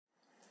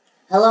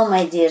Hello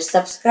my dear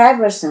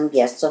subscribers and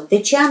guests of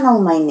the channel,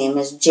 my name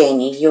is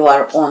Jenny. You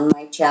are on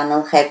my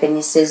channel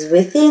Happiness is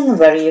Within,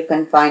 where you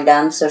can find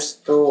answers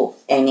to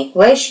any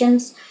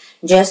questions.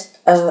 Just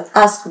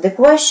ask the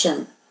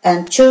question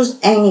and choose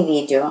any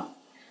video.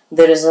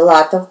 There is a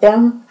lot of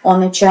them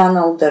on the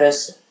channel. There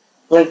is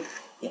like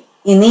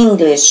in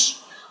English,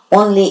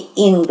 only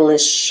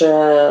English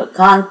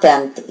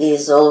content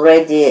is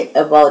already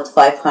about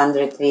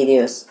 500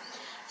 videos.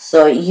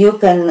 So you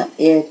can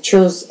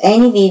choose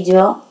any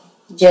video.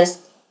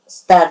 Just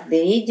start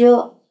the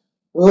video,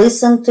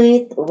 listen to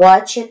it,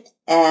 watch it,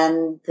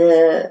 and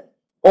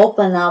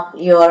open up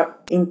your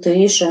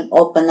intuition,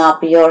 open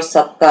up your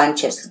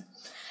subconscious.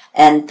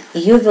 And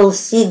you will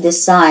see the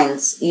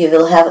signs, you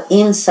will have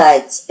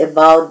insights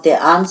about the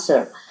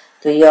answer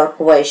to your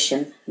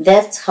question.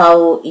 That's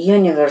how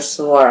universe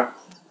works.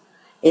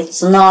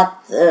 It's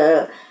not,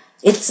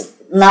 it's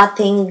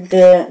nothing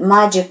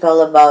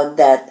magical about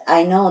that.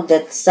 I know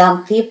that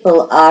some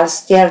people are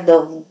scared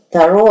of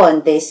tarot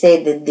and they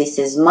say that this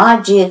is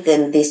magic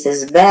and this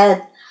is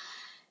bad.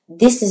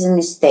 This is a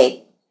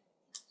mistake.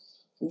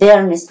 They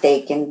are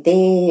mistaken.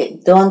 They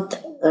don't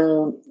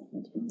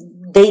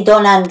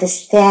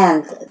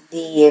understand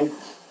the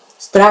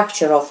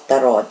structure of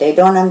tarot. They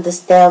don't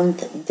understand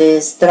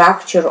the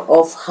structure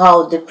of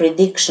how the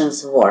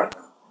predictions work.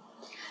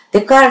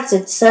 The cards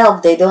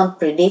itself, they don't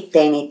predict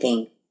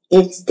anything.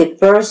 It's the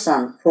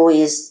person who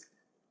is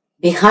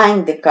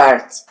behind the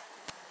cards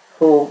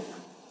who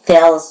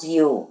tells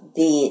you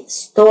the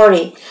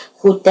story,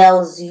 who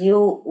tells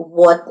you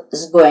what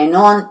is going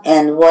on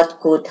and what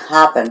could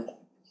happen.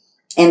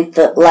 And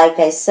like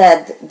I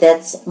said,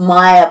 that's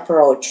my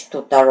approach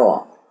to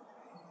tarot.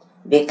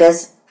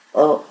 Because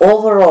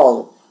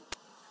overall,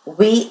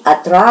 we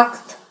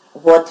attract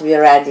what we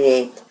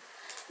radiate.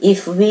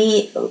 If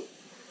we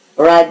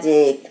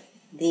radiate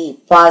the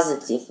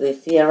positive,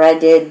 if we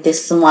radiate the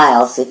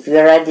smiles, if we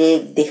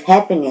radiate the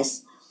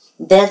happiness,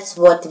 that's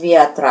what we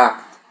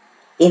attract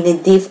in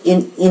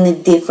a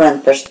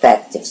different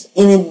perspectives,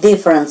 in a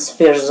different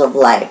spheres of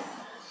life.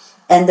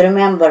 And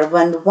remember,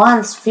 when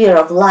one sphere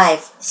of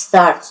life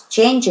starts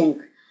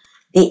changing,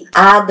 the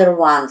other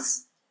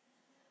ones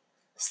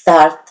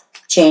start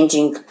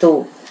changing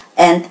too.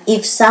 And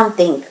if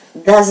something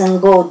doesn't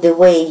go the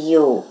way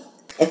you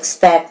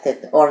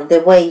expected or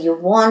the way you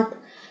want,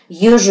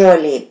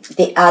 usually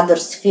the other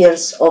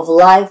spheres of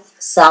life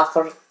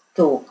suffer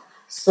too.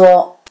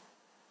 So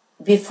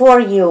before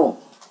you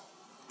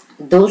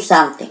do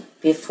something,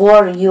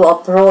 before you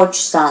approach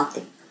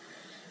something,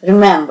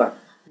 remember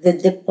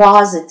that the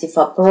positive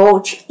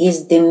approach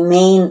is the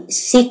main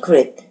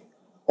secret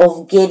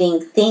of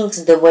getting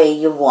things the way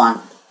you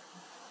want.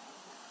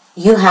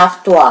 You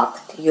have to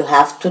act, you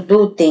have to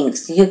do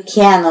things. You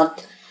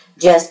cannot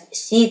just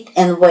sit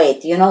and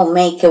wait,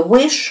 make a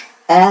wish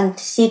and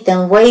sit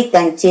and wait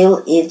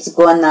until it's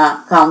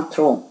gonna come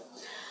true.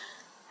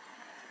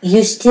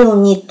 You still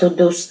need to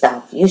do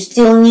stuff. You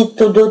still need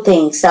to do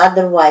things.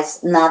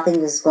 Otherwise,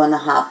 nothing is going to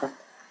happen.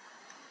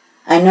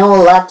 I know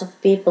a lot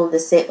of people, they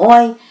say,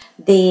 oh,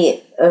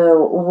 the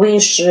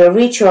wish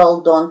ritual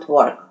don't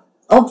work.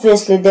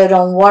 Obviously, they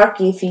don't work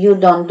if you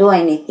don't do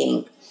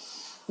anything.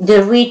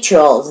 The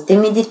rituals, the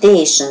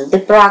meditation, the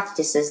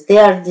practices, they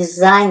are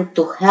designed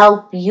to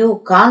help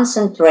you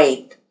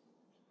concentrate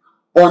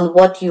on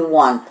what you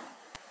want.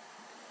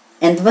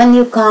 And when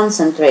you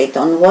concentrate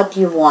on what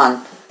you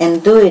want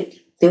and do it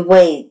the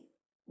way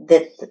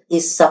that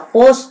is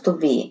supposed to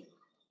be,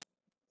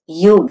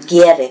 you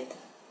get it.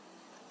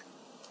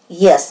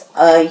 Yes,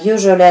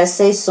 usually I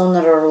say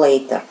sooner or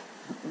later,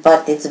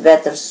 but it's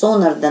better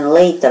sooner than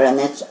later,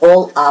 and it's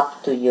all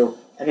up to you.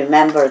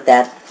 Remember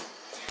that.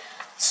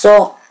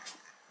 So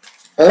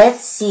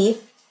let's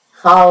see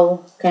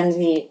how can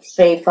we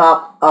shape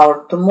up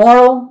our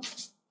tomorrow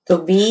to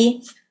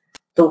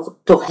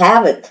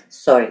have it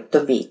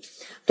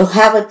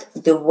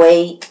the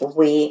way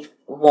we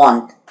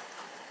want.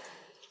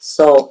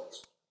 So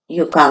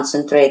you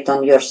concentrate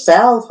on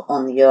yourself,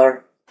 on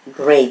your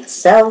great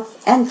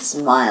self, and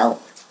smile.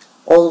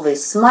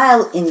 Always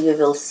smile and you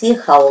will see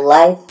how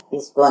life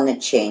is going to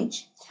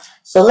change.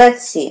 So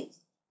let's see.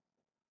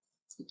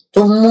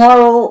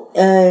 Tomorrow,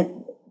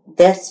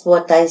 that's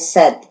what I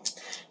said.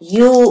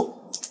 You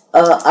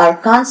are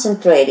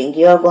concentrating,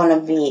 you're going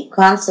to be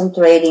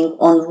concentrating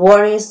on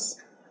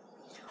worries,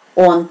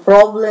 on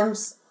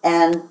problems,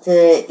 and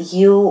it's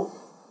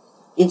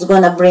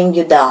going to bring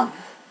you down.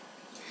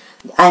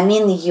 I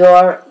mean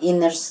your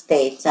inner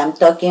state. I'm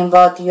talking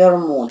about your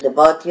mood,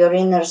 about your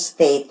inner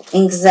state,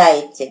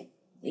 anxiety.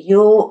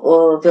 You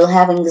will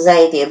have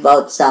anxiety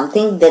about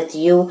something that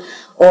you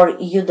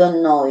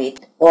don't know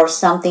it, or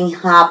something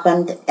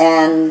happened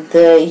and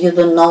you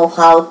don't know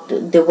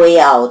the way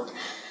out.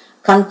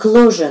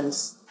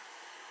 Conclusions.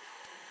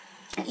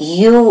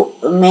 You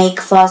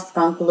make fast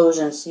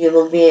conclusions. You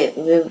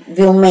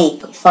will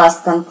make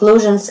fast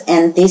conclusions,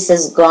 and this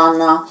is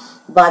gonna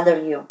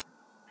bother you.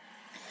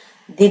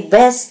 The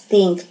best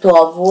thing to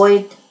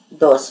avoid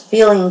those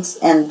feelings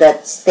and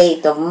that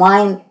state of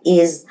mind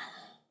is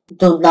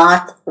Do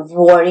not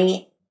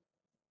worry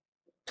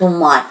too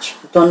much.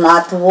 Do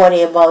not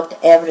worry about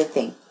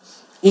everything.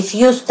 If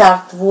you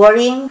start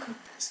worrying,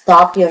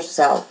 stop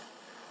yourself.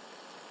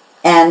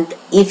 And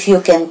if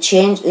you can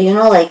change,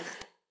 like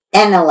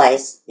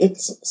analyze,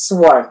 it's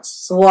SWOT.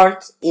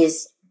 SWOT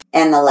is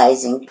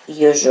analyzing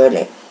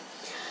usually.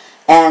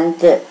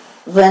 And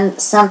when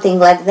something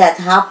like that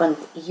happened,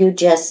 you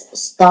just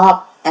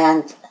stop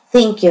and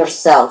think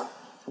yourself,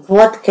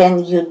 what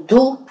can you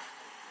do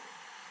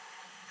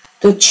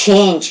to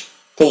change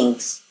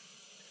things?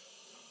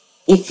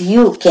 If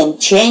you can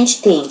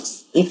change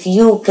things, if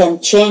you can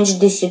change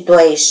the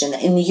situation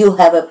and you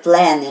have a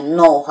plan and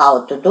know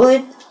how to do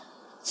it,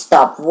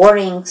 stop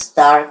worrying,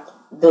 start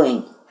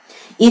doing.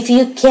 If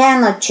you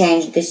cannot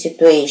change the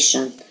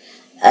situation,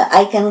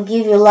 I can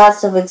give you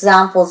lots of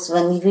examples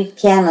when we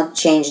cannot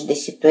change the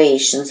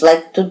situations.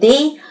 Like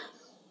today,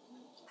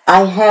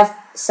 I have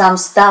some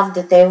stuff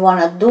that I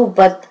want to do,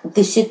 but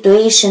the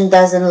situation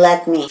doesn't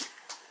let me.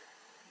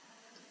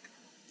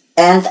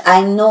 And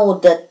I know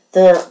that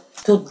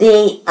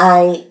today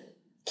I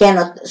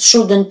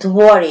shouldn't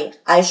worry.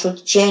 I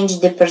should change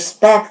the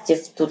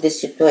perspective to the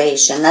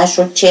situation. I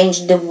should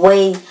change the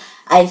way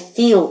I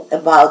feel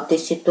about the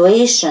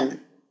situation.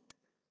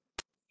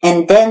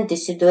 And then the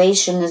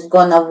situation is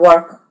gonna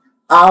work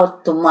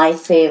out to my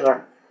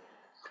favor.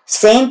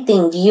 Same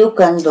thing you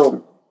can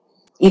do.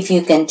 If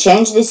you can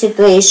change the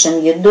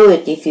situation, you do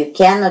it. If you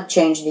cannot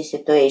change the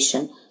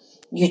situation,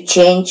 you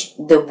change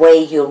the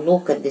way you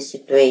look at the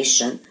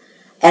situation.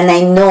 And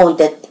I know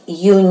that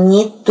you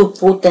need to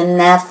put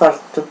an effort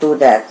to do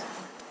that.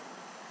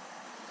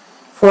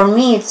 For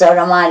me, it's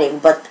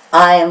automatic, but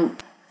I am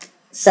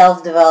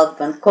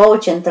self-development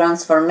coach and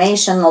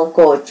transformational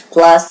coach,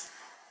 plus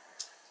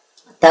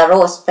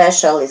tarot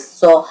specialist.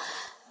 So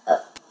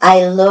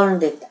I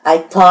learned it. I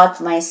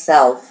taught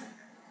myself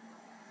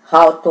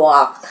how to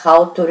act,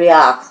 how to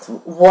react,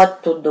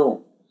 what to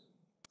do.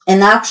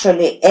 And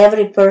actually,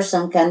 every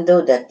person can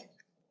do that.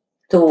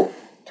 To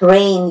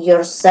train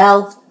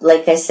yourself,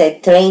 like I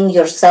said, train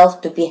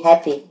yourself to be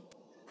happy.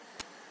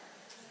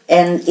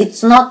 And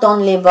it's not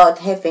only about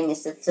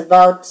happiness, it's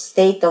about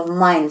state of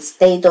mind,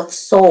 state of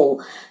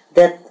soul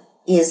that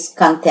is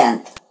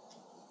content.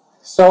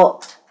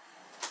 So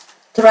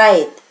try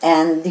it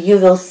and you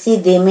will see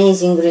the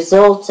amazing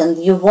results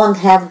and you won't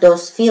have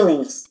those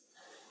feelings.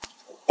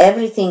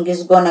 Everything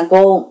is gonna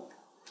go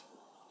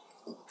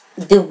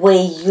the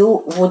way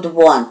you would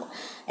want.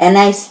 And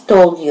I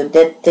told you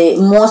that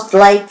most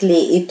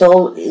likely it's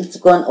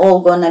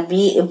all gonna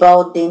be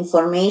about the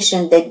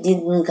information that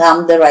didn't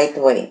come the right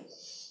way,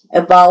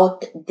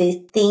 about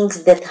the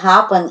things that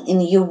happen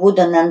and you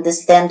wouldn't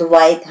understand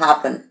why it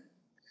happened.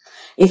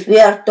 If we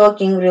are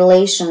talking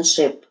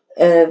relationship,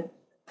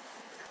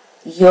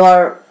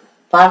 your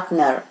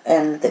partner,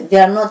 and we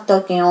are not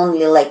talking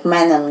only like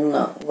man and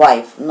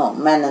wife, no,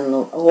 man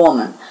and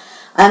woman.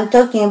 I'm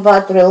talking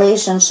about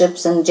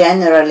relationships in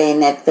generally,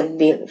 and it could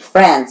be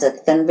friends,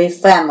 it can be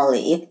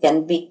family, it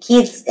can be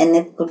kids, and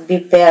it could be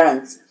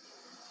parents.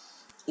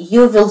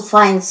 You will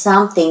find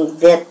something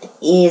that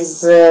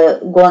is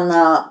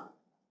gonna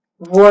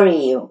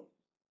worry you,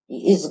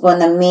 is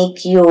gonna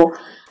make you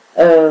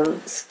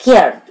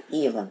scared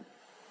even.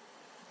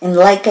 And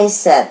like I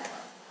said,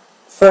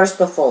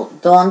 first of all,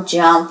 don't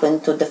jump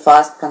into the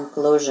fast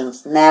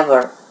conclusions,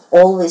 never.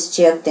 Always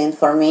check the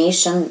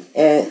information,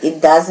 it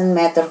doesn't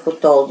matter who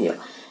told you.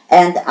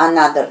 And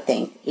another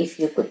thing, if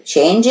you could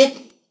change it,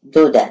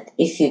 do that.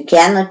 If you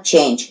cannot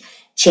change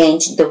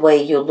the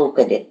way you look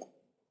at it.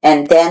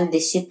 And then the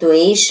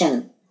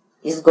situation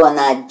is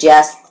gonna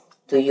adjust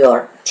to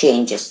your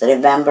changes,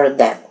 remember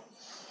that.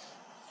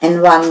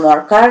 And one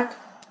more card.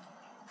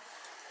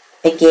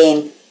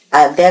 Again,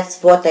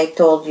 that's what I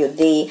told you.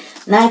 The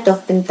Knight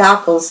of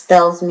Pentacles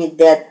tells me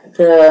that,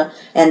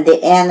 and the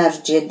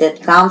energy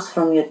that comes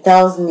from you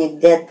tells me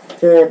that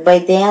by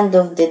the end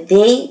of the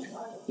day,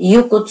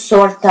 you could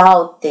sort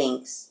out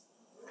things.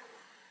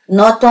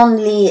 Not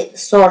only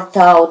sort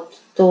out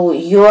to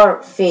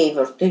your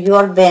favor, to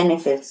your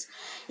benefits,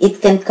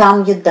 it can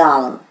calm you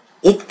down.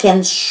 It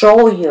can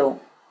show you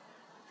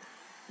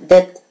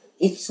that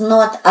it's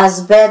not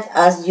as bad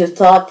as you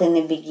thought in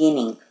the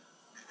beginning.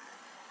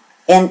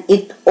 And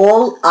it's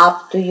all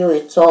up to you.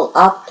 It's all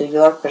up to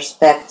your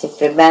perspective.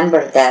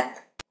 Remember that.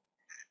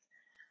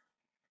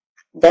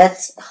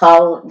 That's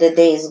how the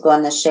day is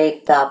gonna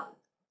shake up.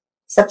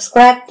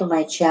 Subscribe to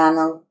my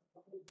channel.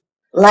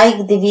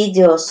 Like the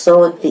video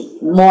so the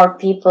more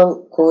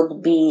people could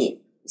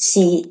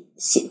see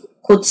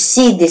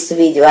this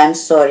video. I'm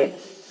sorry.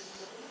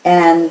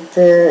 And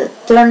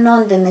turn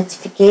on the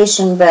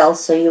notification bell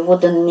so you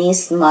wouldn't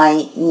miss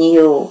my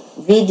new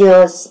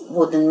videos,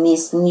 wouldn't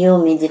miss new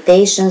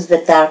meditations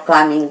that are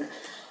coming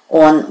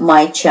on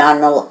my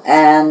channel,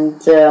 and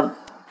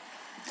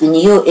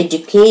new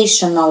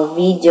educational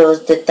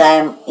videos that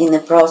I'm in the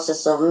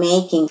process of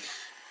making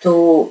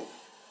to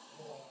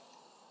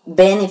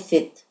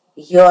benefit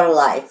your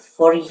life,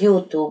 for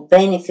you to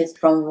benefit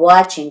from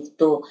watching,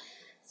 to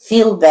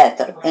feel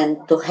better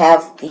and to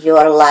have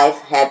your life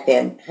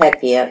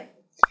happier.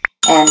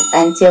 And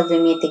until we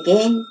meet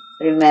again,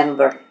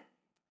 remember,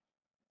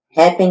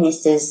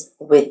 happiness is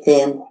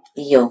within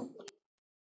you.